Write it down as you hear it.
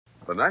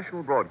The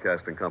National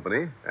Broadcasting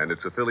Company and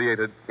its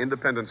affiliated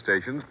independent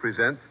stations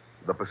present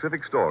The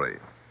Pacific Story.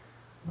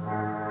 In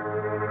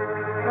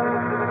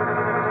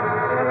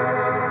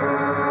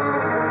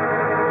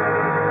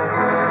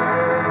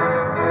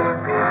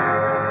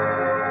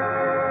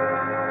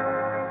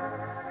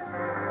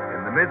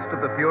the midst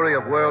of the fury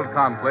of world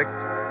conflict,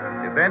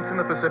 events in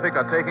the Pacific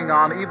are taking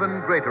on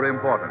even greater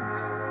importance.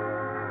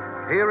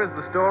 Here is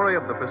the story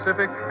of the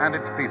Pacific and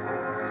its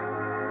peoples,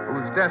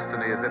 whose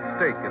destiny is at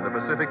stake in the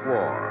Pacific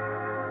War.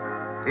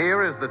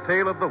 Here is the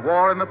tale of the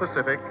war in the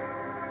Pacific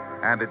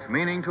and its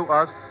meaning to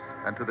us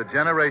and to the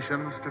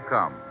generations to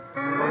come.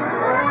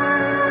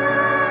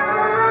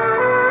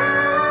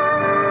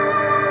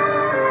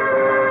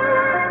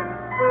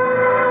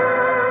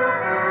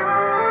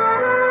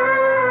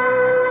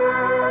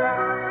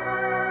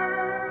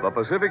 The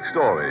Pacific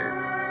Story,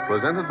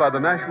 presented by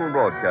the National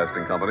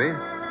Broadcasting Company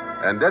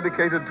and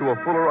dedicated to a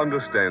fuller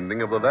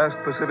understanding of the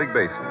vast Pacific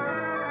Basin.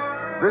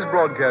 This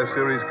broadcast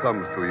series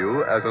comes to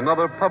you as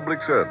another public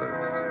service,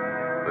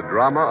 the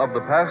drama of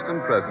the past and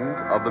present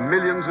of the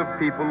millions of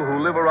people who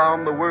live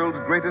around the world's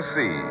greatest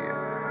sea,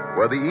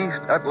 where the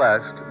East at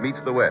last meets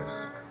the West.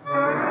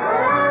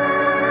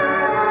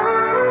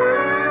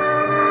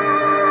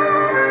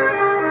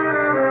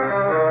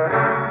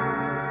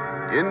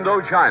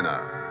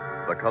 Indo-China,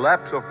 the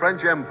collapse of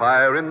French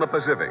empire in the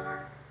Pacific.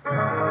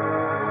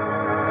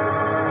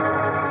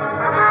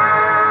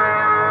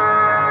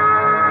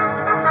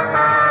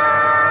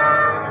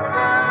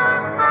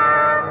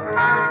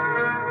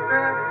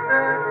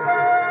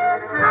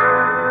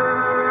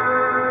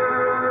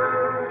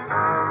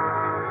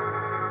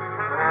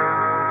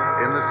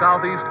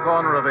 Southeast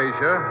corner of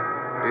Asia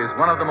is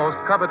one of the most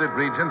coveted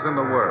regions in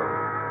the world,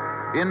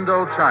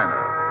 Indo-China.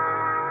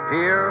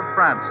 Here,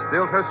 France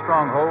built her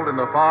stronghold in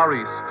the Far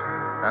East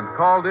and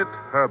called it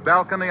her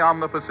balcony on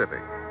the Pacific.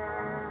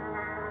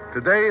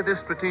 Today, this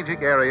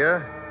strategic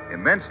area,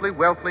 immensely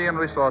wealthy in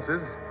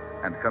resources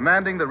and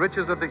commanding the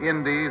riches of the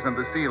Indies and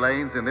the sea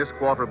lanes in this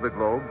quarter of the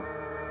globe,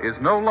 is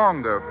no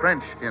longer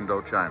French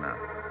Indo-China.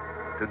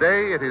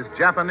 Today, it is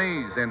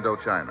Japanese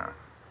Indo-China.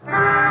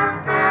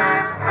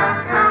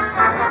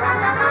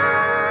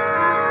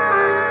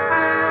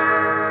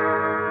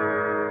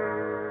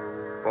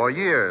 For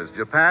years,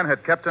 Japan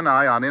had kept an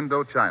eye on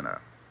Indo-China.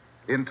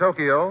 In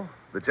Tokyo,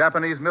 the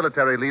Japanese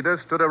military leaders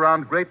stood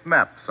around great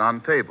maps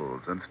on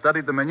tables and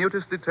studied the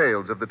minutest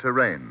details of the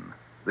terrain,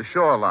 the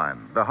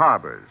shoreline, the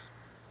harbors.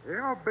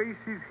 Air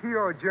bases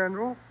here,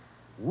 General,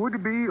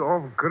 would be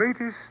of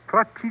greatest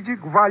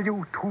strategic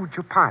value to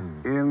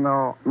Japan. In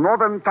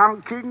northern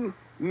Tonkin,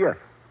 yes.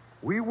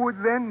 We would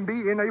then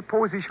be in a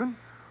position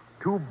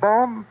to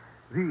bomb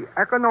the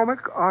economic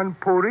and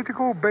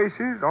political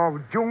basis of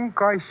Chiang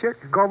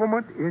Kai-shek's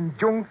government in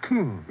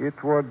Chongqing. It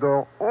would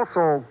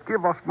also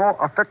give us more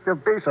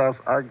effective bases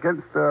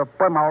against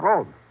Burma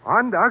Road.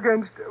 And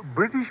against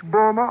British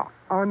Burma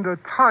and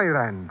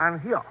Thailand.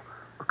 And here,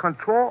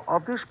 control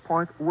of this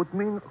point would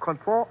mean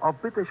control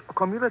of British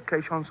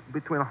communications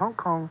between Hong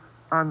Kong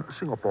and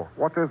Singapore.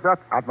 What is that,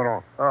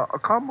 Admiral?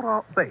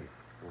 Akamra Bay.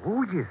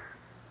 Oh, yes.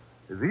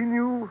 The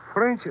new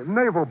French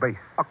naval base.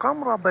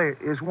 Akamra Bay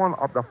is one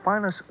of the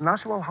finest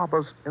national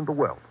harbors in the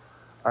world.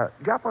 A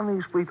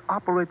Japanese fleet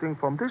operating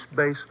from this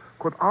base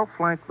could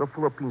outflank the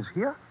Philippines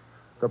here,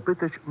 the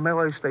British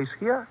Malay states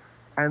here,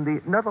 and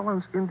the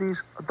Netherlands Indies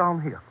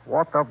down here.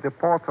 What of the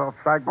port of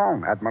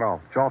Saigon, Admiral,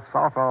 just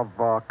south of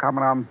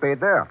Cam Bay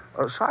there?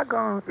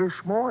 Saigon is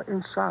smaller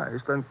in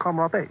size than Cam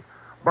Bay,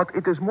 but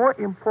it is more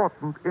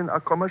important in a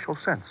commercial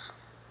sense.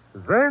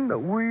 Then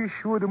we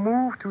should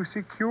move to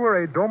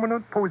secure a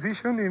dominant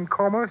position in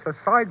commerce at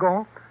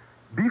Saigon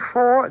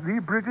before the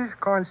British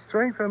can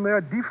strengthen their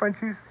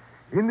defenses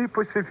in the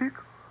Pacific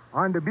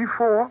and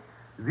before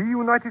the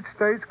United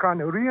States can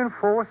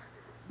reinforce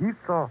its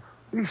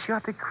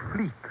Asiatic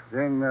fleet.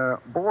 Then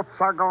both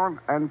Saigon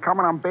and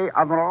Cam Bay,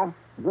 Admiral,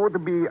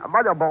 would be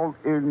valuable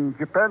in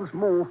Japan's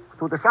move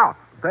to the south.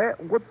 They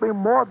would be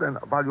more than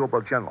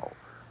valuable, General.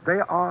 They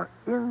are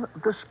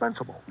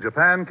indispensable.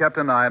 Japan kept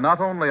an eye not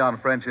only on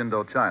French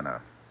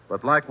Indochina,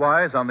 but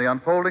likewise on the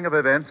unfolding of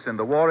events in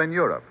the war in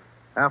Europe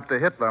after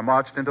Hitler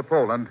marched into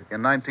Poland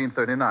in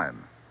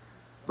 1939.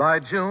 By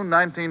June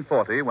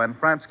 1940, when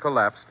France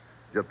collapsed,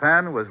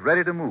 Japan was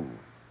ready to move.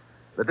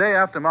 The day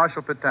after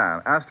Marshal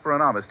Pétain asked for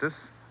an armistice,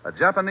 a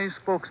Japanese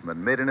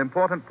spokesman made an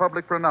important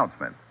public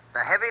pronouncement.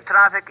 The heavy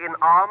traffic in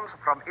arms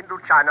from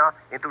Indo-China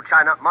into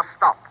China must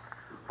stop.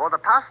 For the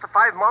past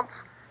 5 months,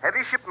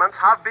 heavy shipments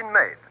have been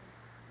made.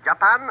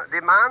 Japan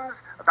demands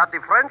that the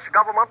French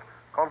government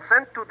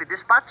consent to the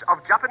dispatch of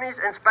Japanese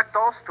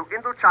inspectors to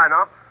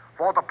Indo-China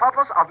for the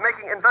purpose of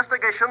making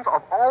investigations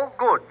of all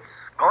goods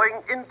going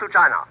into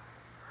China.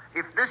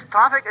 If this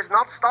traffic is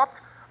not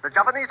stopped, the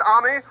Japanese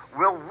army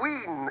will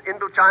wean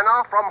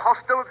Indo-China from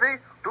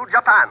hostility to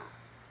Japan.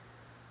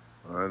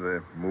 They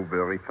move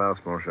very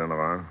fast, mon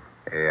general.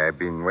 I've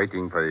been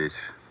waiting for this.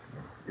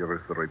 Here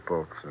is the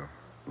report, sir.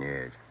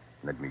 Yes,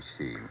 let me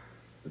see.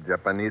 The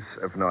Japanese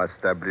have now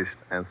established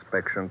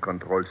inspection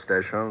control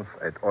stations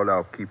at all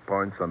our key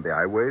points on the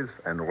highways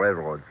and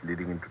railroads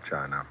leading into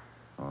China.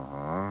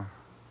 Uh-huh.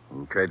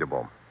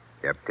 Incredible.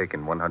 They have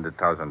taken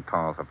 100,000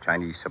 tons of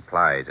Chinese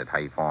supplies at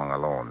Haiphong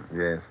alone.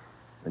 Yes.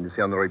 And you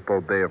see on the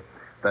report there,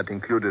 that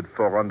included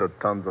 400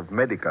 tons of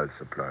medical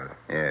supplies.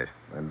 Yes.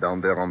 And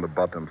down there on the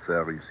bottom,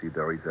 sir, you see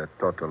there is a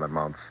total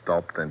amount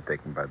stopped and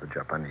taken by the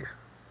Japanese.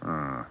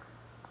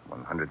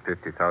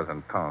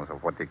 150,000 tons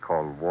of what they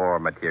call war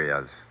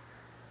materials,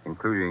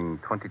 including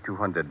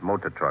 2,200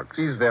 motor trucks.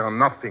 Is there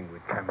nothing we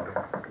can do?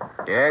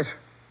 Yes?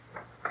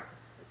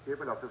 The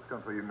cable office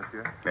come for you,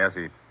 monsieur.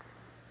 Merci.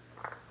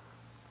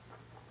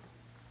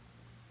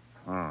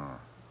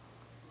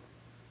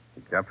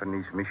 The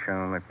Japanese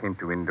mission that came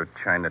to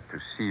Indo-China to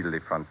seal the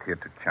frontier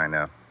to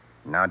China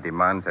now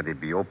demands that it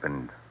be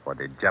opened for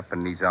the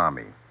Japanese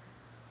army.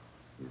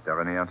 Is there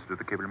any answer to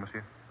the cable,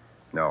 monsieur?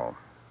 No.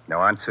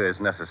 No answer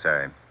is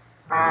necessary.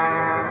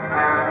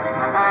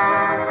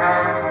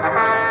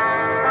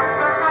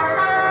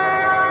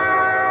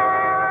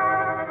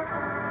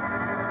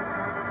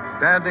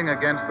 Standing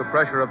against the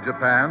pressure of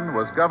Japan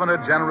was Governor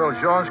General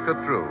Georges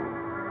Catroux,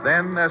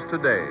 then as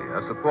today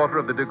a supporter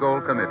of the de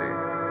Gaulle Committee.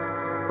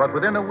 But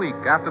within a week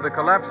after the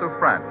collapse of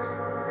France,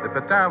 the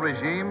Pétain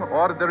regime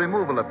ordered the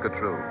removal of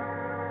Catroux,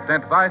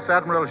 sent Vice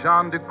Admiral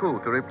Jean Ducou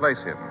to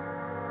replace him.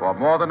 For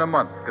more than a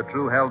month,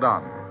 Catroux held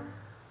on.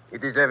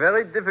 It is a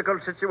very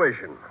difficult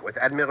situation, with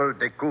Admiral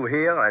Decoux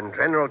here and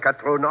General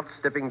Catroux not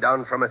stepping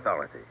down from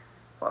authority.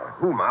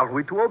 Whom are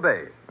we to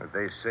obey?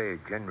 They say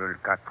General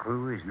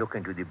Catroux is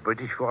looking to the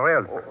British for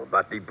help. Oh,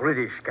 but the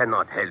British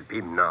cannot help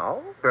him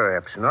now.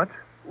 Perhaps not.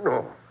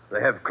 No.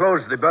 They have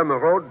closed the Burma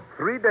Road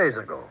 3 days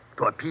ago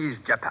to appease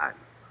Japan.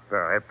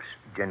 Perhaps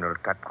General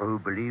Catroux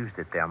believes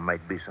that there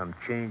might be some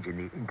change in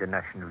the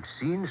international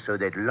scene so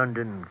that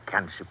London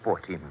can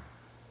support him.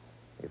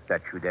 If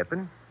that should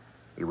happen,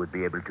 he would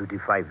be able to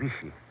defy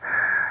Vichy.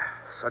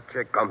 Such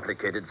a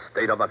complicated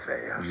state of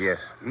affairs. Yes.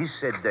 He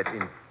said that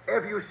in...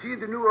 Have you seen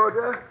the new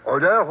order?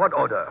 Order? What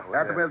order?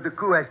 Admiral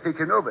Decoux has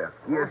taken over.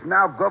 He is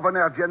now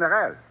Governor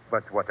General.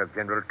 But what of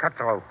General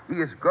Catroux? He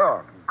is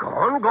gone.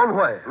 Gone? Gone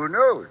where? Who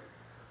knows?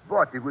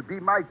 But it would be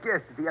my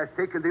guess that he has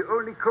taken the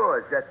only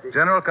course that...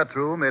 General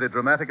Catroux made a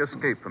dramatic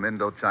escape from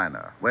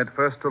Indochina, went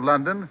first to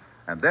London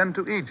and then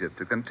to Egypt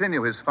to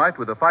continue his fight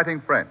with the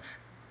fighting French.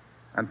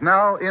 And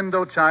now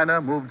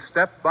Indochina moved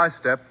step by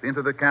step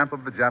into the camp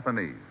of the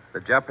Japanese. The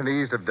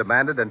Japanese have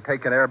demanded and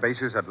taken air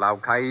bases at Lao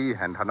Cai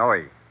and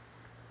Hanoi.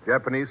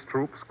 Japanese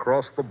troops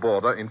crossed the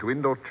border into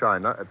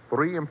Indochina at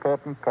 3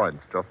 important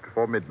points just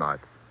before midnight.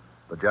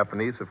 The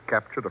Japanese have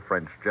captured a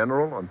French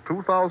general and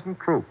 2,000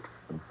 troops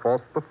and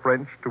forced the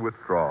French to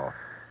withdraw.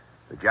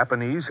 The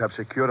Japanese have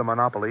secured a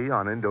monopoly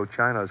on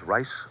Indochina's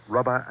rice,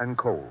 rubber, and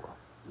coal.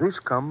 This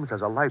comes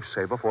as a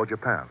lifesaver for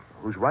Japan,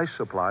 whose rice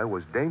supply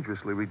was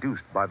dangerously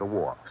reduced by the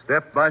war.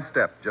 Step by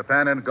step,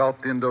 Japan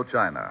engulfed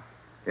Indochina.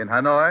 In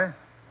Hanoi,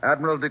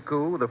 Admiral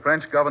Decoux, the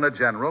French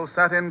Governor-General,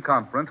 sat in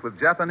conference with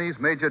Japanese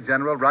Major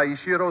General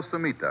Raishiro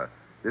Sumita,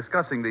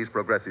 discussing these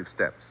progressive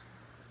steps.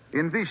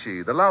 In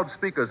Vichy, the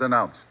loudspeakers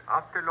announced,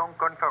 After long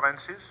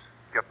conferences,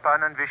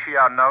 Japan and Vichy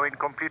are now in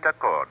complete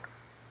accord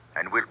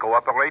and will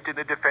cooperate in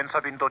the defense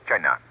of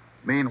Indochina.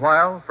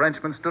 Meanwhile,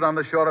 Frenchmen stood on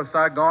the shore of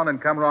Saigon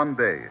and Cameron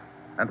Bay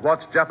and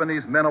watched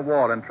Japanese men of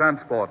war and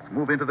transports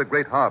move into the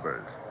great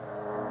harbors.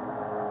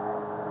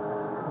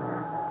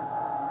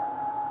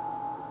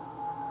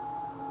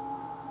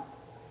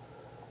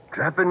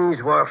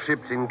 Japanese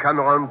warships in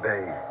Cameron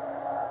Bay.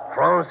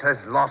 France has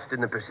lost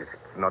in the Pacific.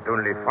 Not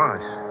only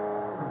France.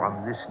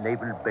 From this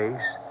naval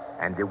base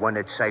and the one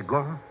at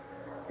Saigon,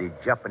 the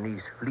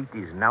Japanese fleet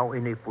is now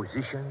in a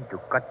position to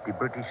cut the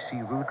British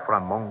sea route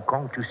from Hong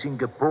Kong to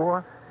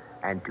Singapore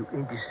and to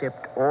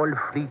intercept all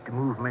fleet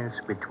movements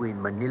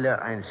between Manila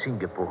and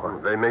Singapore.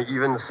 They may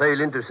even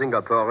sail into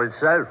Singapore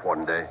itself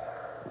one day.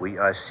 We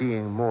are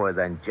seeing more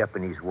than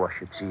Japanese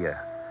warships here.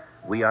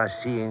 We are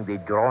seeing the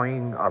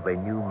drawing of a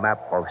new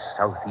map of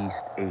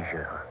Southeast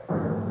Asia.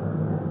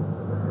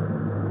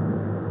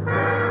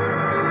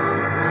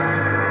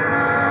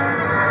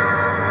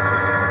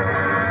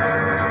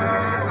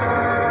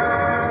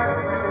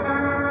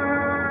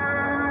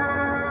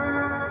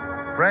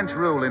 French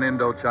rule in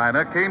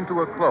Indochina came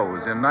to a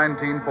close in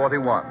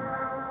 1941,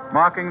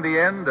 marking the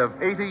end of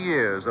 80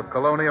 years of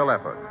colonial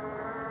effort.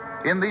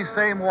 In these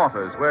same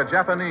waters where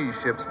Japanese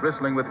ships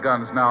bristling with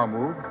guns now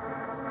moved,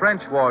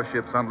 French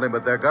warships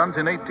unlimbered their guns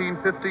in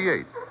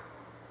 1858.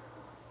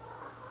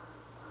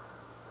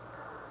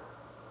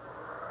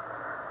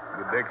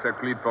 The decks are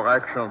cleared for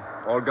action.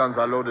 All guns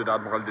are loaded,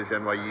 Admiral de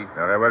Genoyer.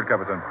 Very well,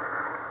 Captain.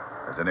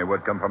 Has any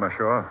word come from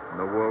ashore?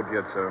 No word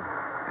yet, sir.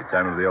 The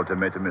time of the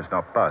ultimatum is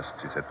now past,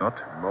 is it not?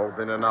 More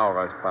than an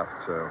hour has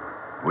passed, sir.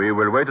 We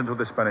will wait until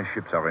the Spanish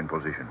ships are in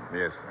position.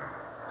 Yes, sir.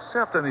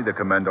 Certainly the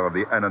commander of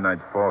the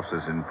Annonite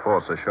forces in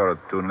force ashore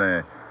at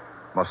Tournai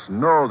must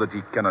know that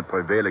he cannot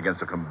prevail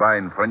against a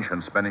combined French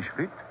and Spanish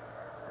fleet.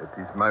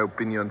 It is my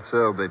opinion,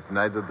 sir, that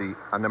neither the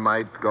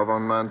Annamite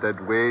government at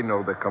Wei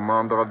nor the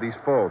commander of these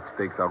forts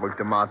takes our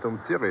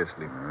ultimatum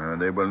seriously.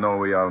 They will know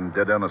we are in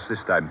dead earnest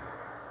this time.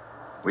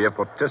 We have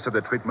protested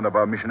the treatment of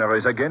our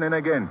missionaries again and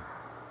again.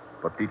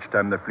 But each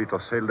time the fleet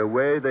has sailed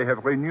away, they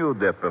have renewed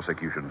their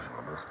persecutions.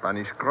 The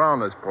Spanish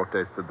crown has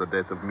protested the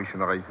death of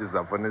missionaries as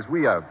often as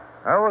we have.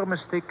 Our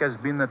mistake has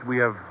been that we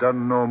have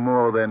done no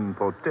more than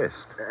protest.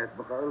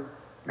 Admiral?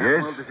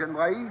 Yes? Admiral de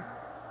Genbraille?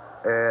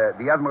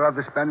 The Admiral of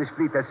the Spanish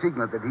fleet has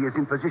signaled that he is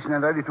in position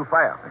and ready to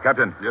fire.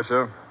 Captain. Yes,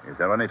 sir. Is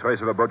there any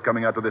trace of a boat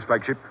coming out to this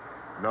flagship?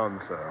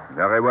 None, sir.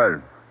 Very well.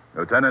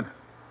 Lieutenant,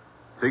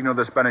 signal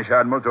the Spanish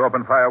Admiral to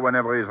open fire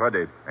whenever he is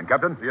ready. And,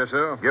 Captain? Yes,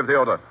 sir. Give the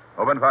order.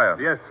 Open fire.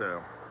 Yes,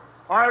 sir.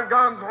 All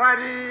guns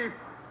ready.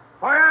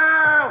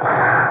 Fire!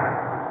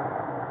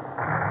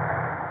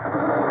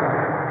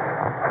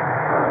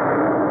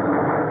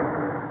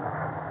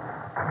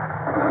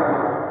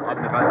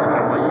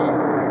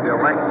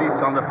 Directly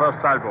on the first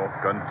salvo.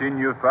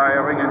 Continue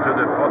firing until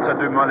the forts are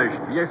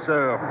demolished. Yes,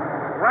 sir.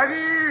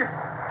 Ready.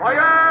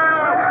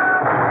 Fire!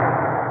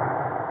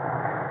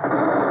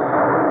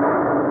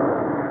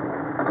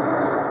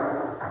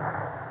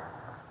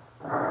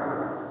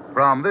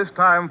 From this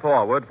time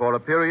forward, for a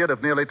period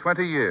of nearly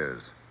 20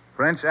 years,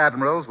 French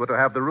admirals were to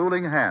have the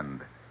ruling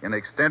hand in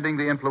extending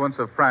the influence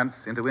of France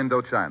into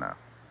Indo-China.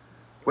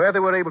 Where they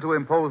were able to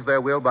impose their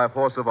will by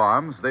force of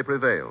arms, they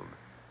prevailed.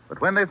 But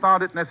when they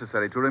found it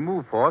necessary to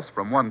remove force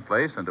from one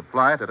place and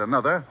apply it at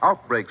another,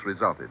 outbreaks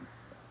resulted.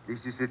 This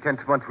is the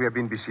 10th month we have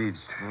been besieged.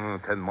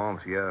 10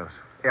 months, yes.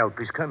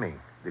 Help is coming.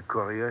 The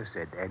courier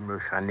said Admiral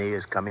Chaney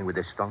is coming with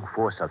a strong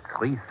force of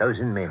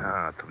 3,000 men.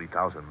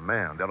 3,000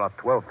 men. There are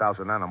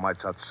 12,000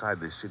 Annamites outside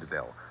the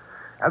citadel.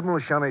 Admiral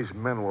Chaney's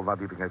men will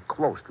not even get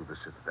close to the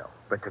citadel.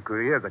 But the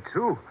courier got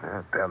through.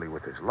 Barely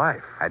with his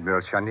life.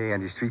 Admiral Chaney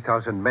and his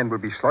 3,000 men will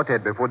be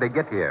slaughtered before they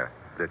get here.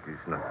 That is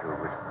not true.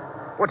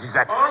 What is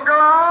that? En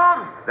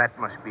garde! That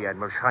must be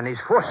Admiral Chaney's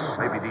force.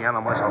 Maybe the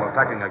Annamites are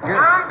attacking again.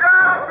 En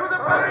garde to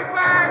the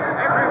barricade!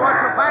 Everyone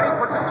to fighting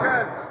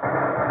positions.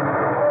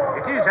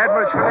 It is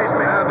Admiral Chaney's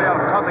men. They are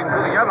cutting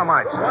through the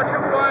Annamites. Watch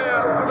your fire.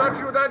 Do not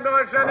shoot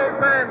Admiral Chaney's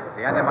men.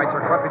 The Annamites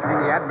are caught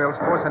between the Admiral's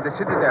force and the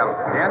citadel.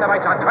 The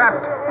Annamites are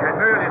trapped. The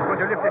Admiral is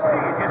going to lift the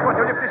siege. He's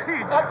going to lift the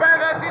siege. Open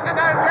the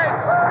citadel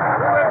gates.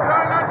 We will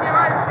turn on the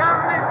right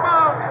Charlie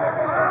fort.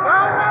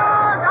 Come on!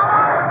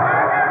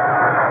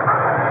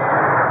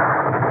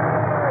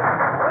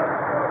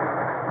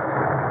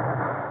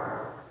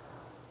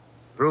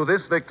 Through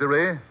this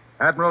victory,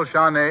 Admiral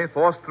Chaney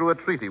forced through a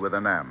treaty with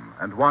Annam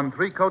and won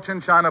 3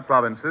 Cochin China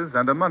provinces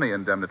and a money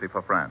indemnity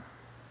for France.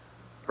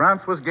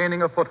 France was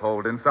gaining a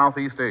foothold in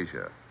Southeast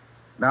Asia.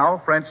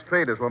 Now, French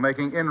traders were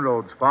making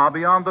inroads far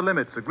beyond the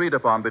limits agreed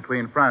upon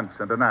between France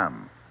and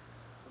Annam.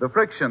 The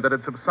friction that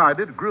had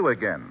subsided grew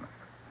again,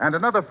 and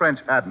another French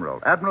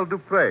admiral, Admiral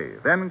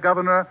Dupré, then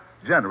Governor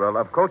General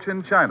of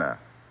Cochin China,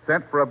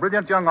 sent for a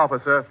brilliant young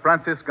officer,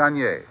 Francis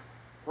Garnier.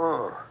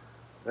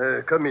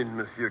 Come in,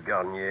 Monsieur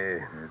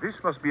Garnier. This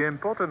must be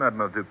important,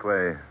 Admiral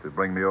Dupré, to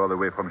bring me all the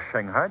way from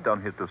Shanghai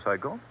down here to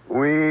Saigon.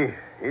 Oui,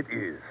 it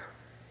is.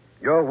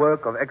 Your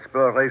work of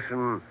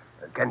exploration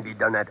can be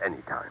done at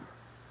any time.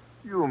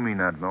 You mean,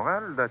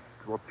 Admiral, that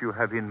what you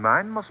have in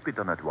mind must be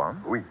done at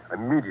once? Oui,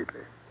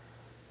 immediately.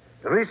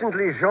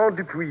 Recently, Jean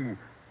Dupuis,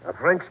 a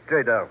French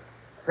trader,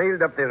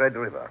 sailed up the Red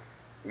River.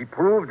 He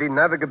proved the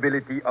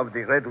navigability of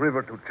the Red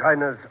River to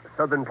China's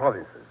southern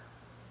provinces.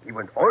 He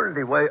went all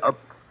the way up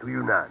to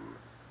Yunnan.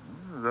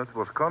 That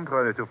was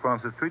contrary to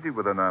France's treaty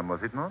with Annam,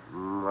 was it not?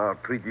 Our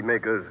treaty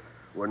makers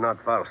were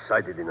not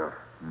far-sighted enough.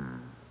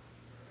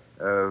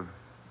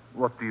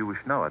 What do you wish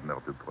now,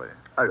 Admiral Dupré?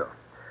 Alors,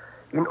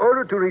 in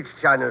order to reach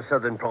China's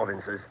southern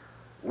provinces,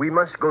 we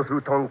must go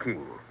through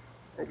Tonking.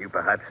 As you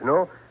perhaps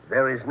know,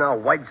 there is now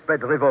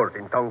widespread revolt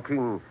in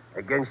Tonking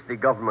against the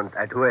government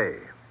at Hue.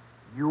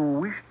 You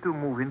wish to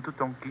move into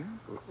Tonkin?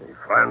 If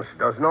France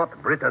does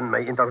not, Britain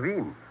may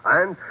intervene.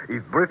 And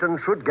if Britain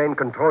should gain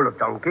control of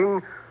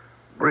Tonking,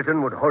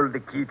 Britain would hold the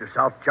key to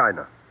South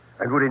China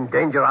and would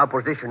endanger our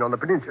position on the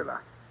peninsula.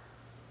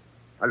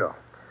 Alors,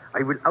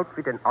 I will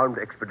outfit an armed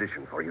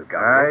expedition for you,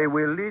 Garnier. I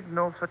will lead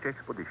no such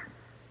expedition.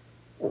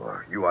 Oh,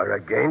 you are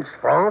against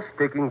France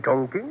taking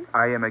Tonkin?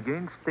 I am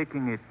against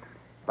taking it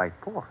by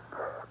force.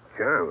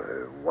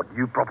 Sure. What do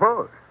you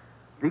propose?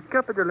 The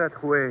capital at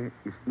Hue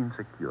is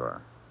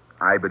insecure.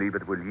 I believe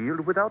it will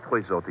yield without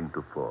resorting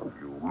to force.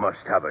 You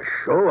must have a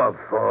show of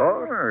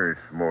force.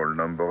 A small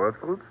number of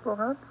troops,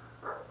 perhaps.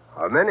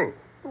 How many?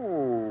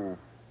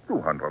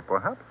 200,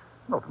 perhaps.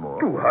 Not more.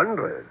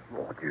 200?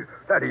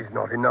 That is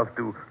not enough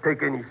to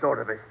take any sort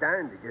of a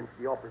stand against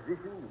the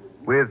opposition.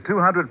 With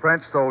 200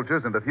 French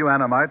soldiers and a few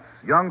Annamites,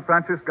 young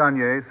Francis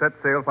Garnier set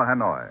sail for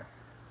Hanoi.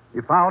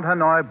 He found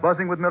Hanoi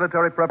buzzing with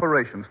military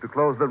preparations to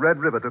close the Red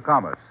River to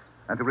commerce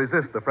and to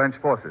resist the French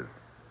forces.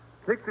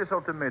 Take this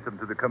ultimatum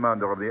to the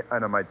commander of the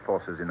Annamite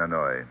forces in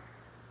Hanoi.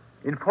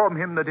 Inform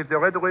him that if the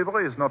Red River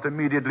is not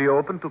immediately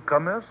open to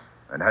commerce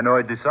and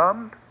Hanoi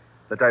disarmed,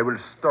 that I will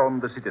storm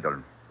the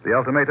citadel. The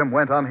ultimatum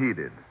went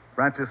unheeded.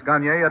 Francis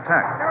Garnier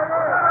attacked.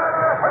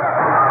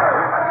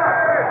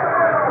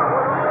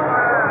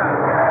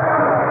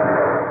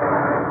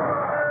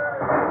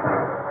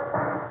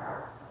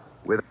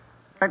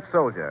 French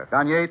soldier,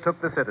 Garnier took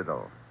the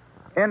citadel.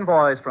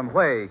 Envoys from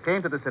Hue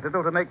came to the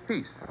citadel to make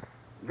peace.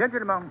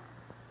 Gentlemen,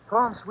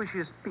 France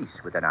wishes peace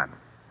with Annam.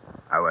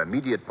 Our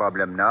immediate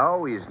problem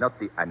now is not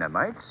the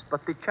Annamites,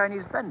 but the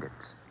Chinese bandits,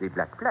 the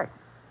Black Flag.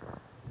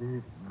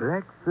 The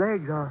black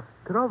flags are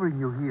troubling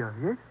you here,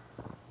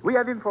 yes? We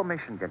have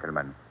information,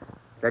 gentlemen,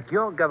 that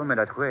your government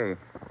at Hue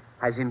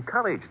has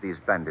encouraged these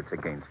bandits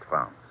against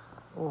France.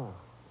 Oh,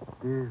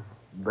 the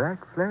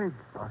black flags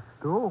are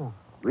strong.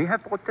 We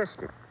have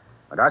protested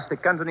and asked the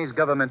Cantonese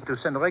government to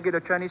send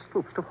regular Chinese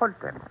troops to halt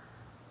them.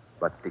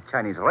 But the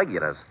Chinese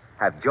regulars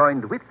have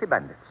joined with the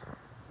bandits.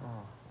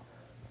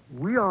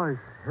 We are as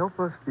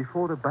helpless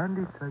before the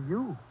bandits are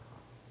you.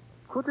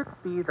 Could it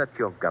be that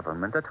your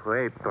government at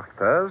Hue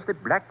prefers the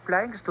Black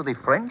Flags to the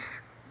French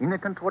in the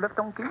control of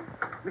Tonkin?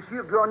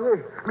 Monsieur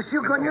Garnier.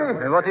 Monsieur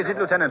Garnier. What is it,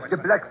 Lieutenant? The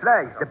black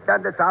flags. The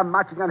bandits are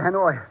marching on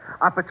Hanoi.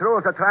 Our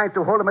patrols are trying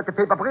to hold them at the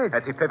paper bridge.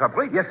 At the paper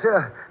bridge? Yes,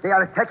 sir. They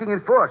are attacking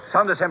in force.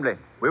 Sound assembly.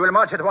 We will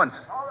march at once.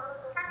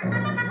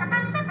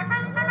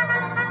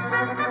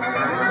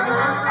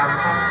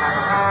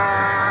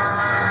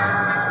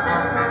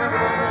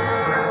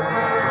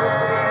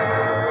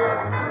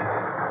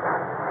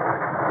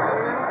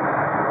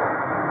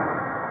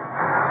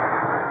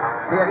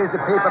 There is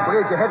the paper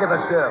bridge ahead of us,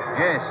 sir.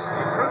 Yes.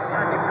 The troops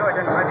are deployed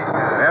and ready,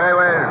 sir. Very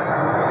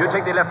well. You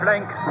take the left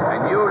flank,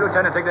 and you,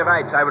 Lieutenant, take the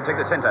right. I will take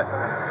the center.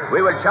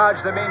 We will charge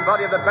the main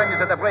body of the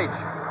bandits at the bridge.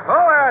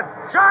 Forward!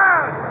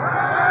 Charge!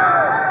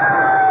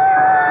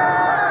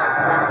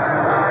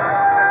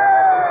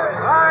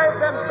 Drive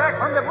them back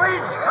from the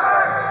bridge!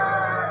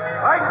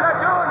 Right,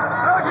 platoon!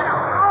 Close it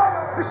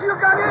up! Monsieur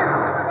Garnier!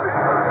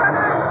 Monsieur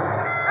Garnier!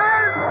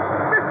 Help!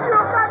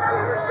 Monsieur Garnier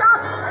is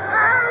shot!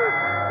 Help!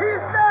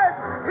 He's dead!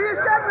 He's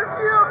dead!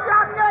 Monsieur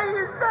Garnier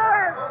is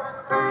dead!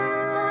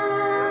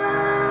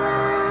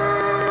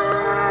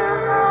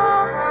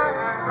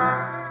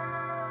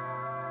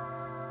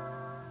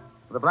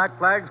 The Black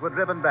Flags were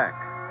driven back,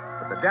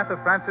 but the death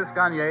of Francis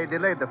Garnier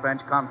delayed the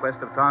French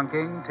conquest of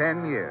Tonkin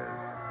 10 years.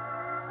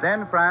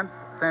 Then France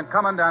sent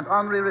Commandant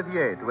Henri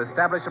Riviere to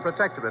establish a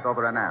protectorate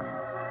over Annam.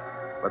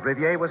 But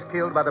Riviere was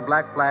killed by the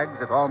Black Flags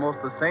at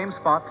almost the same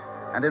spot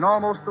and in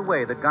almost the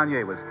way that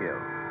Garnier was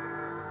killed.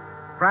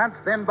 France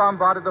then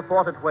bombarded the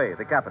fort at Hue,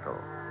 the capital,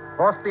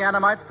 forced the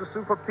Annamites to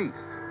sue for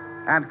peace,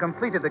 and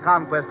completed the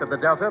conquest of the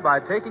Delta by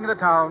taking the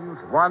towns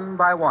one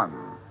by one.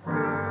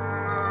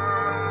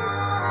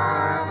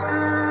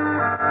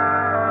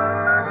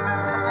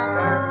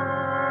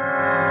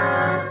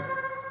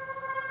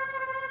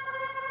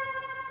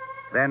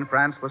 Then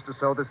France was to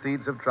sow the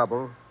seeds of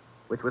trouble,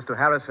 which was to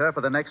harass her for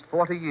the next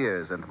 40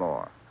 years and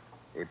more.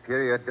 The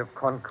period of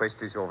conquest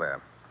is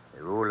over.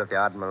 The rule of the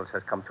admirals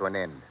has come to an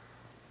end.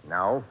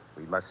 Now,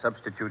 we must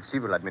substitute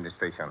civil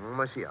administration.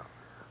 Monsieur,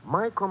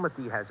 my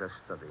committee has a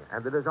study,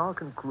 and it is our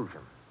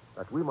conclusion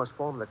that we must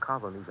form the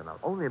colonies in our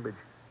own image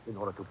in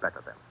order to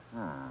better them.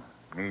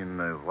 In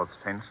what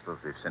sense does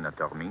the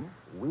senator mean?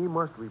 We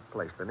must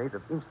replace the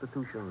native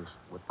institutions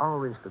with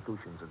our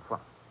institutions in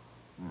France.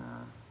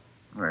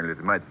 Well,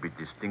 it might be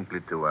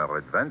distinctly to our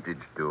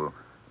advantage to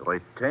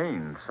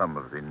retain some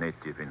of the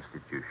native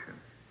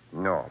institutions.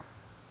 No.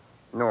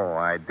 No,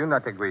 I do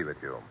not agree with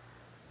you.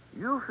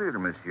 You feel,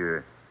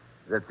 monsieur,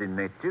 that the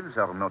natives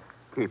are not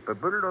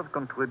capable of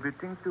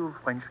contributing to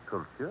French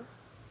culture?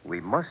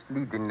 We must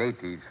lead the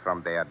natives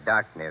from their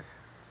darkness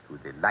to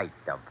the light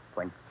of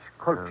French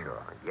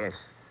culture. Yes,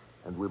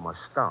 and we must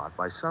start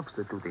by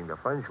substituting the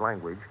French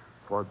language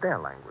for their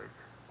language.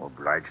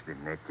 Oblige the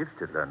natives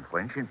to learn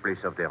French in place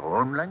of their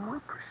own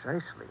language?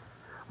 Precisely.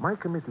 My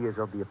committee is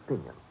of the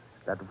opinion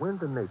that when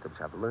the natives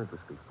have learned to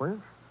speak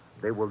French,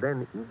 they will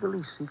then eagerly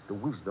seek the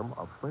wisdom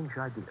of French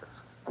ideas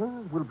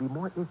and will be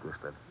more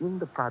interested in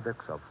the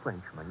products of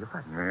French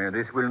manufacture.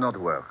 This will not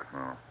work.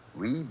 No.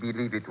 We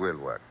believe it will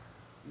work.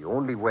 The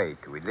only way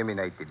to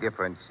eliminate the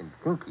difference in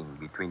thinking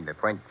between the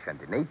French and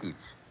the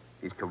natives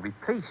is to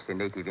replace the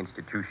native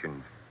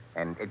institutions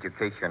and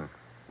education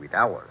with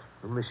ours.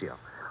 Monsieur,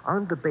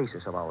 on the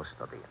basis of our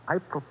study, I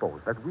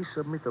propose that we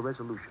submit a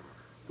resolution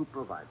to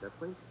provide that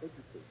French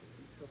education.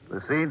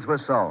 The seeds were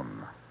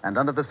sown, and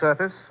under the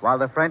surface, while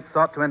the French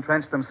sought to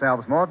entrench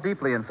themselves more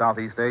deeply in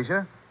Southeast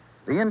Asia,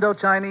 the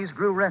Indo-Chinese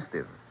grew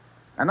restive.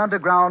 An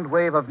underground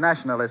wave of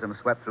nationalism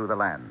swept through the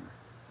land.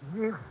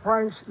 The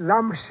French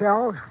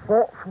themselves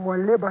fought for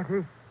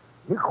liberty,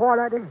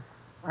 equality,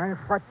 and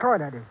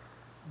fraternity.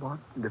 But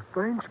the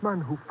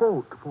Frenchmen who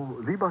fought for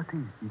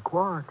liberty,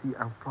 equality,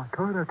 and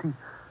fraternity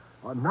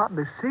are not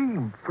the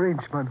same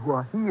Frenchmen who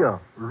are here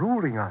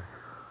ruling us.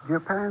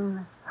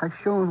 Japan has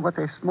shown what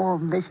a small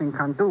nation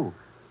can do.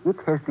 It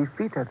has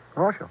defeated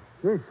Russia.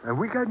 Yes, and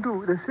we can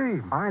do the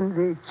same. And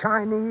the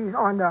Chinese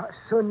under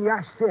Sun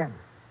Yat-sen,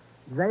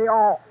 they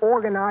are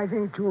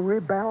organizing to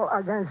rebel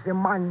against the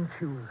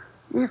Manchus.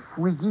 If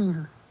we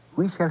yield,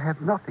 we shall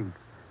have nothing.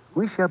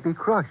 We shall be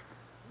crushed.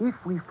 If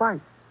we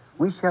fight,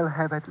 we shall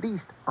have at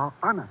least our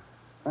honor,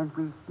 and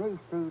we may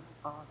save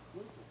our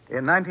nation.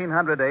 In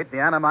 1908, the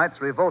Annamites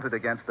revolted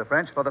against the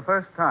French for the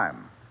first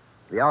time.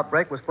 The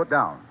outbreak was put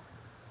down.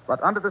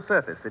 But under the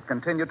surface, it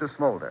continued to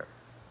smolder.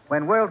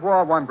 When World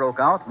War I broke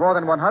out, more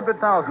than 100,000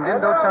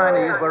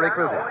 Indo-Chinese were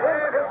recruited.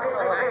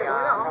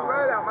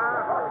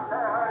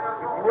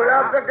 Pull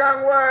up the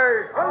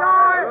gangway. Hold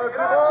on.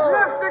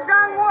 Lift the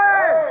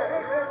gangway.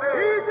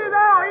 Easy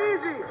now,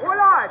 easy.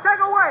 Hold on. Take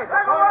away.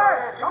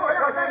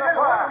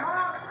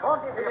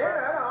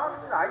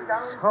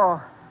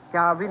 So, they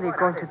are really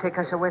going to take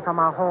us away from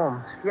our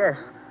homes. Yes,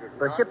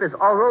 the ship is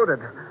all loaded.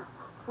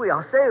 We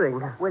are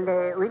sailing. Will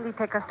they really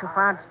take us to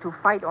France to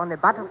fight on the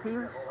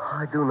battlefields?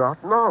 I do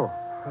not know.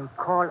 They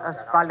call us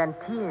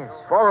volunteers.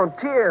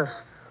 Volunteers.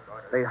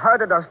 They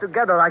herded us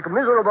together like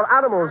miserable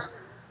animals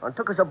and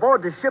took us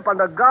aboard the ship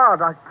under guard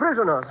like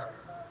prisoners.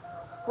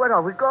 Where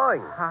are we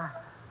going?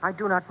 I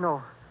do not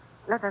know.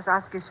 Let us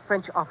ask his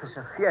French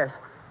officer. Yes.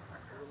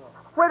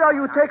 Where are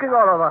you taking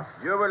all of us?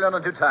 You will learn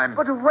in due time.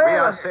 But where? We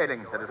are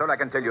sailing. That is all I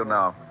can tell you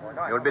now.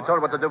 You will be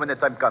told what to do when the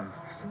time comes.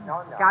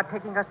 They are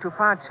taking us to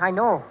France, I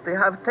know. They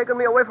have taken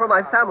me away from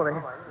my family.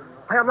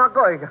 I am not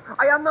going.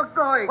 I am not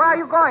going. Where are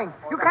you going?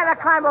 You cannot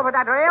climb over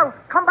that rail.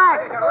 Come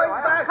back.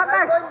 Come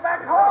back.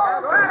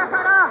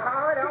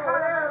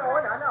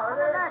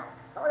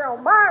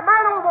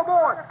 Man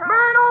overboard.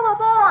 Man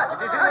overboard.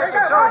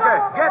 Soldier,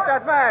 get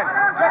that man.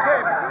 Get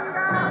him.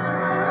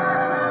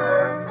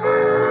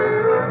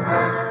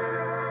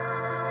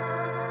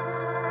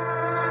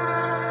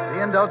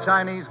 The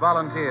Indo-Chinese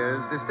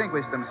volunteers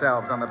distinguished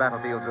themselves on the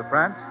battlefields of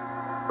France,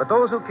 but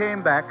those who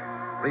came back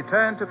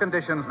returned to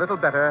conditions little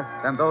better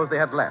than those they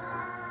had left.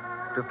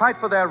 To fight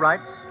for their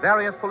rights,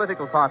 various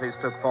political parties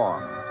took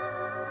form.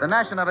 The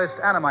Nationalist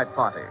Annamite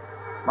Party,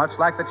 much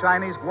like the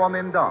Chinese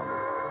Kuomintang,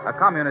 a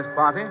communist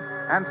party,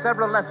 and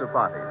several lesser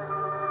parties.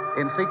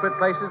 In secret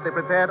places, they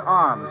prepared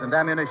arms and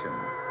ammunition.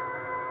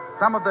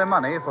 Some of their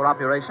money for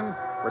operation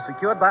was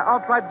secured by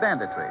outright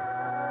banditry.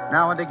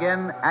 Now and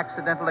again,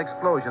 accidental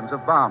explosions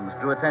of bombs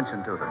drew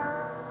attention to them.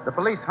 The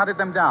police hunted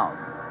them down,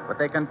 but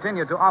they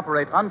continued to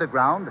operate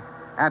underground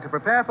and to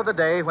prepare for the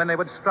day when they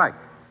would strike.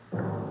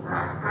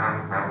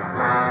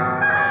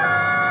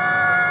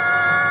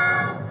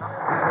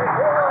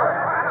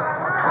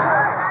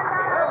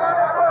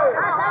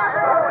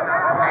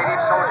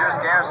 Native soldiers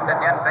garrisoned at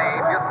Dien Bay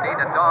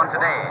mutinied at dawn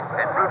today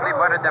and brutally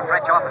murdered their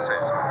French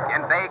officers.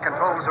 Dien Bay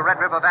controls the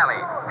Red River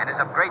Valley and is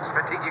of great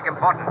strategic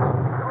importance.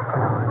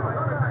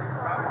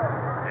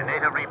 The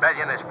native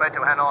rebellion has spread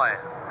to Hanoi.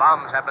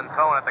 Bombs have been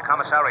thrown at the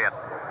commissariat.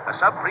 A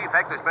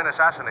sub-prefect has been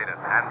assassinated,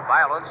 and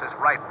violence is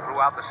rife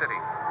throughout the city.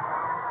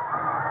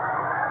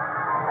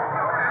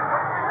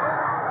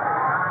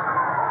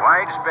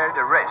 Widespread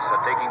arrests are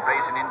taking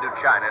place in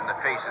Indo-China in the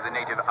face of the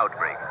native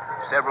outbreak.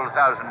 Several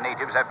thousand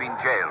natives have been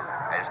jailed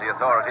as the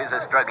authorities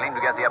are struggling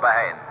to get the upper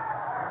hand.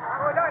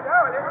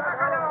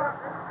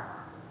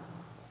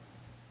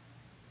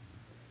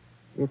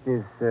 It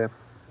is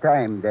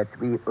time that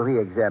we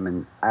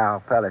re-examine our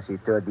policy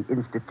toward the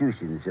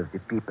institutions of the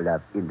people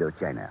of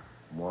Indo-China.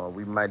 Well,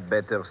 we might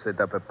better set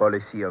up a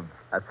policy of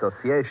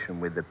association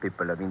with the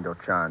people of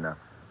Indo-China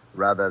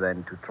rather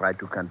than to try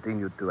to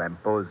continue to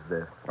impose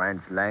the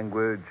French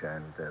language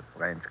and the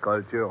French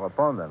culture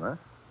upon them, huh?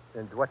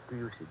 And what do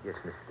you suggest,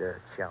 Mr.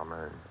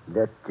 Chairman?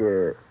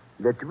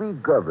 That we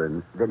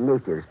govern the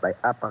natives by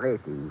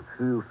operating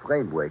through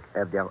framework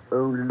of their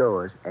own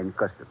laws and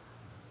customs.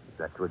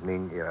 That would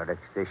mean the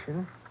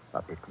relaxation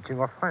of the teaching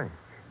of French.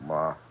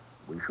 Well,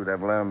 we should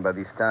have learned by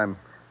this time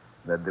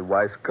that the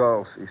wise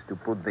course is to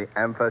put the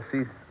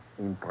emphasis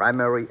in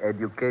primary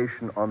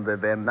education on the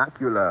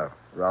vernacular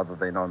rather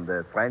than on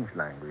the French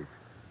language.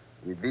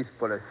 With this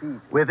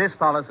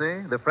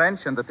policy, the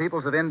French and the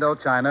peoples of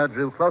Indo-China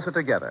drew closer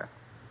together.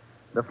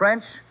 The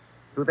French,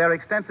 through their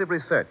extensive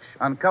research,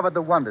 uncovered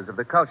the wonders of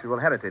the cultural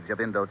heritage of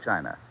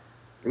Indo-China.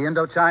 The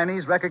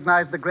Indo-Chinese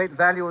recognized the great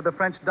value of the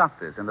French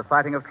doctors in the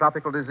fighting of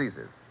tropical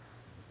diseases.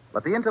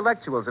 But the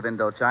intellectuals of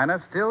Indo-China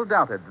still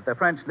doubted that the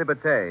French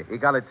liberté,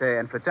 égalité,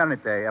 and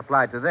fraternité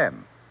applied to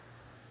them.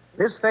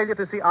 This failure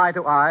to see eye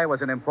to eye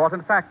was an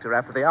important factor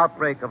after the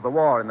outbreak of the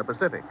war in the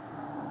Pacific.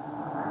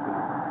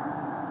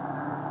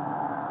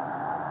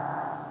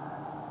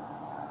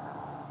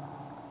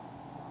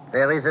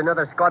 There is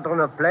another squadron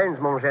of planes,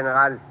 mon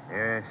général.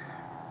 Yes.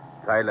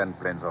 Thailand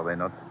planes, are they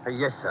not?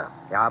 Yes, sir.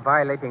 They are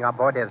violating our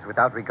borders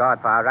without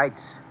regard for our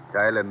rights.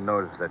 Thailand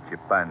knows that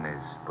Japan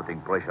is putting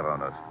pressure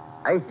on us.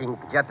 I think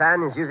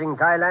Japan is using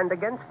Thailand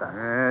against us.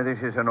 This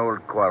is an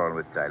old quarrel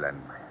with Thailand.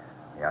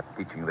 They are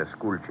teaching their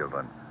school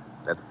children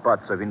that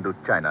parts of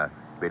Indo-China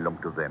belong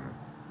to them.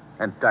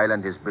 And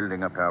Thailand is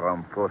building up her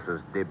armed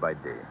forces day by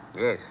day.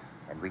 Yes,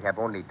 and we have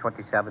only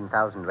 27,000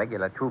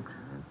 regular troops.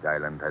 And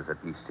Thailand has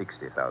at least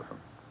 60,000.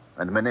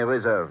 And many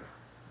reserves.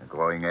 A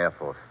growing air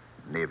force,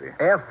 navy.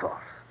 Air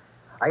force?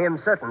 I am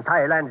certain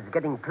Thailand is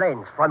getting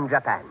planes from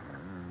Japan.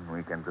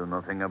 We can do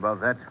nothing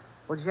about that.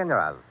 Well,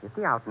 General, if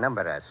they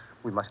outnumber us,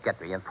 we must get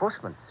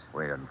reinforcements.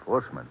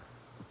 Reinforcements?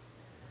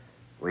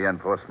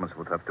 Reinforcements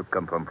would have to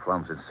come from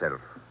France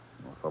itself,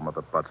 or from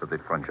other parts of the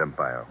French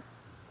Empire.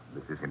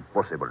 This is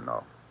impossible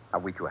now. Are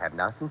we to have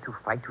nothing to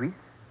fight with?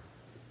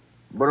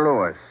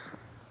 Below us,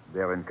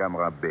 there in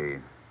Camera Bay,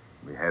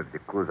 We have the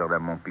cruiser La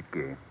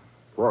Montpiquet,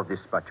 4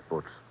 dispatch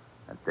boats,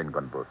 and 10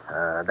 gunboats.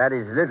 That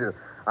is little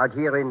out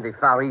here in the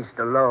Far East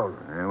alone.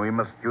 We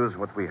must use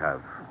what we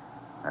have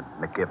and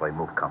make every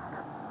move count.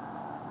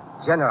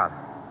 General,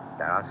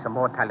 there are some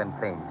more Thailand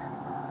planes.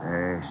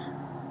 Yes.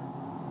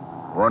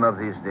 One of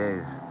these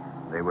days,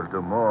 they will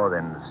do more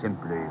than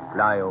simply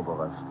fly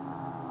over us.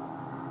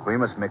 We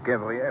must make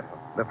every effort.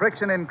 The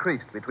friction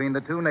increased between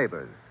the two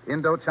neighbors,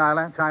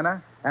 Indo-China,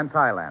 China, and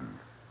Thailand.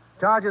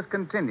 Charges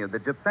continued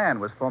that Japan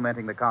was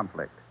fomenting the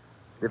conflict.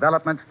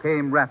 Developments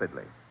came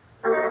rapidly.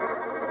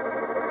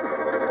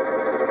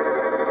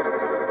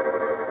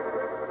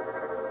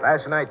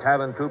 Last night,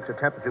 Thailand troops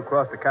attempted to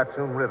cross the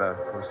Katsum River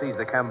and seize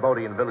the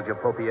Cambodian village of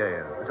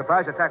Popier. The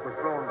surprise attack was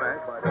thrown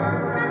back by...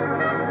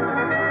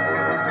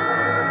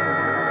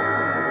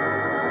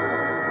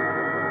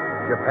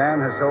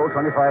 Japan has sold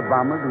 25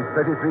 bombers and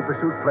 33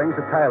 pursuit planes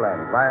to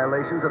Thailand.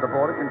 Violations of the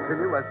border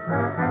continue as...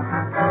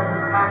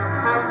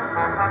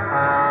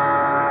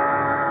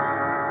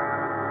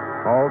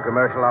 All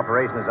commercial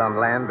operations on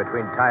land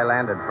between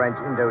Thailand and French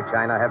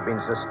Indo-China have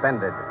been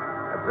suspended.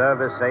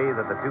 Observers say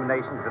that the two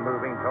nations are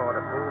moving toward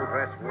a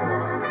full-dress war.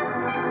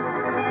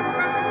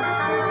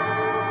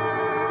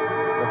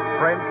 The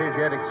French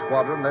Asiatic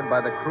Squadron, led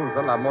by the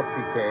cruiser La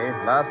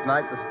Montpiquet, last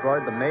night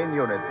destroyed the main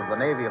units of the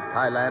Navy of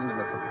Thailand in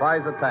a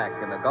surprise attack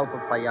in the Gulf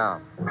of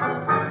Siam.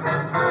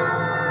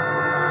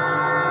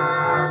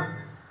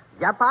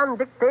 Japan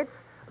dictates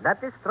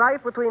that the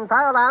strife between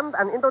Thailand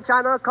and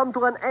Indochina come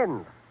to an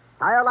end.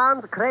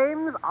 Thailand's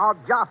claims are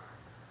just.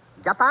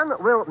 Japan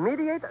will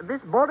mediate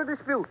this border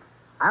dispute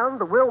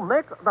and will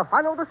make the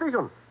final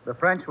decision. The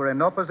French were in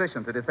no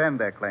position to defend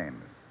their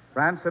claims.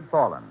 France had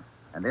fallen,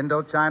 and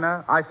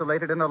Indochina,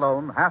 isolated and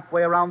alone,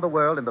 halfway around the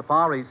world in the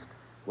Far East,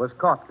 was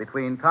caught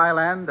between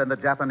Thailand and the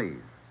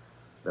Japanese.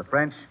 The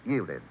French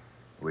yielded.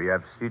 We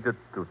have ceded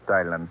to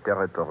Thailand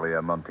territory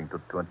amounting to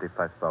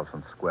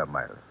 25,000 square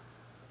miles,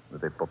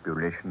 with a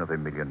population of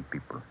 1 million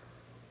people.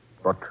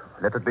 But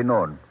let it be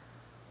known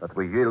that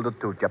we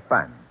yielded to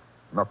Japan,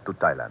 not to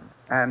Thailand.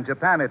 And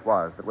Japan it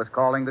was that was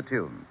calling the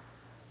tune.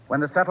 When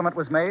the settlement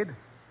was made,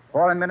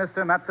 Foreign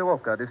Minister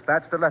Matsuoka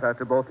dispatched a letter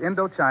to both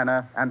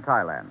Indochina and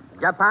Thailand.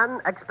 Japan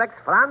expects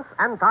France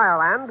and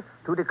Thailand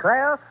to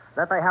declare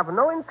that they have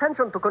no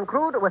intention to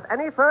conclude with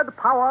any third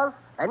powers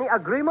any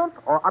agreement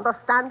or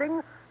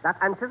understanding that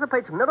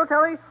anticipates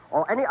military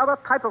or any other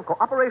type of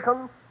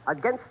cooperation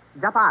against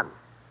Japan.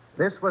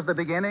 This was the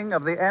beginning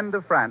of the end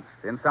of France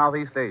in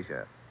Southeast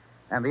Asia,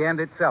 and the end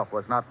itself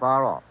was not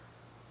far off.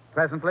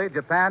 Presently,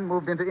 Japan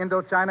moved into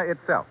Indochina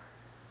itself,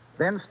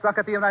 then struck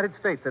at the United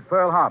States at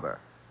Pearl Harbor.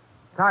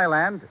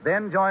 Thailand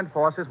then joined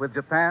forces with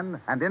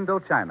Japan and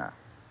Indochina.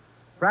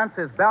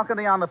 France's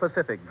balcony on the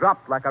Pacific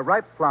dropped like a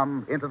ripe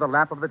plum into the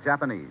lap of the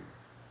Japanese.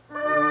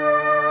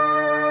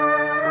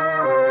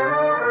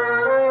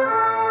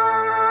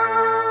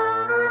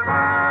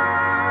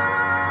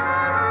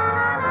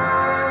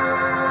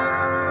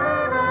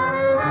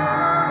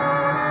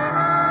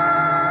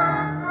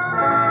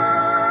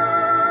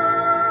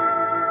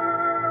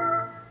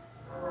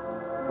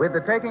 With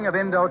the taking of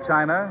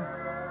Indochina,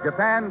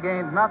 Japan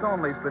gained not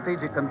only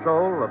strategic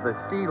control of the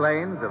sea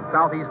lanes of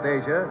Southeast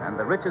Asia and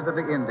the riches of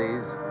the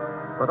Indies,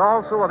 but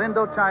also of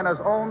Indochina's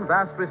own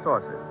vast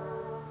resources.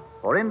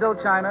 For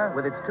Indochina,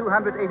 with its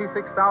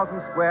 286,000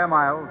 square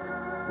miles,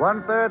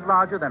 1/3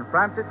 larger than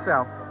France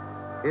itself,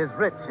 is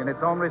rich in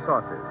its own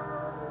resources.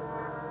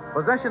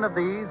 Possession of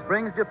these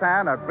brings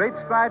Japan a great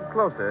stride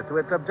closer to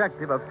its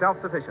objective of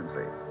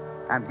self-sufficiency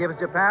and gives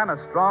Japan a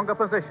stronger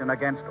position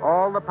against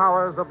all the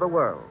powers of the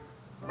world.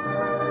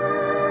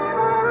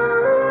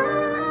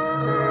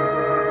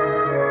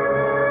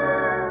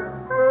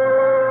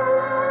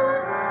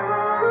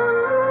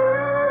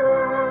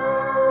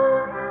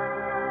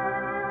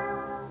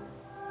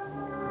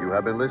 You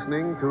have been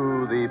listening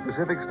to The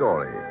Pacific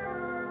Story,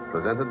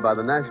 presented by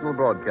the National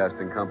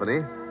Broadcasting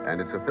Company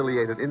and its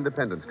affiliated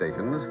independent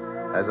stations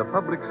as a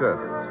public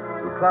service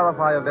to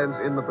clarify events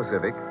in the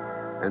Pacific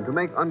and to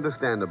make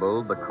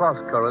understandable the cross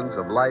currents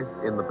of life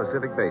in the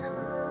Pacific Basin.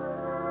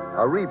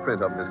 A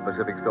reprint of this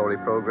Pacific Story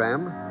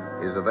program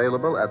is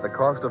available at the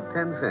cost of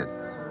 10 cents.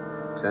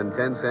 Send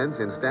 10 cents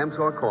in stamps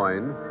or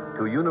coin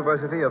to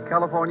University of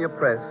California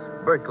Press,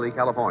 Berkeley,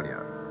 California.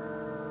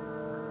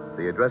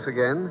 The address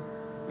again,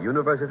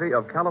 University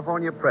of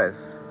California Press,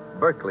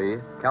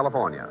 Berkeley,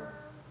 California.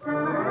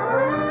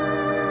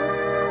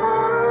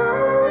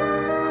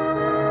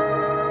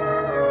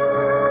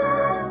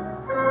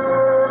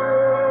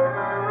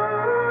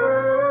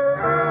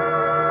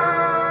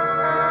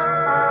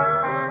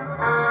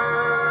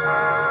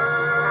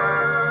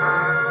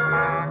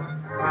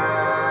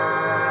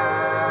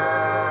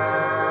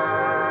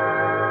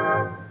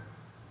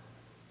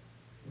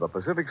 The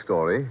Pacific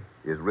Story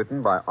is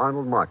written by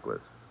Arnold Marquis.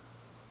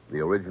 The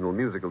original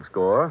musical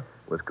score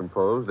was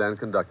composed and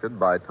conducted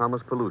by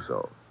Thomas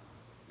Peluso.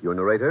 Your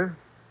narrator,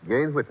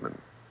 Gaines Whitman.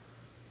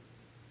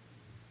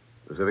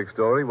 Pacific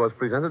Story was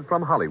presented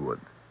from Hollywood.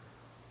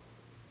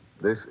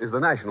 This is the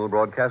National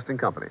Broadcasting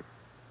Company.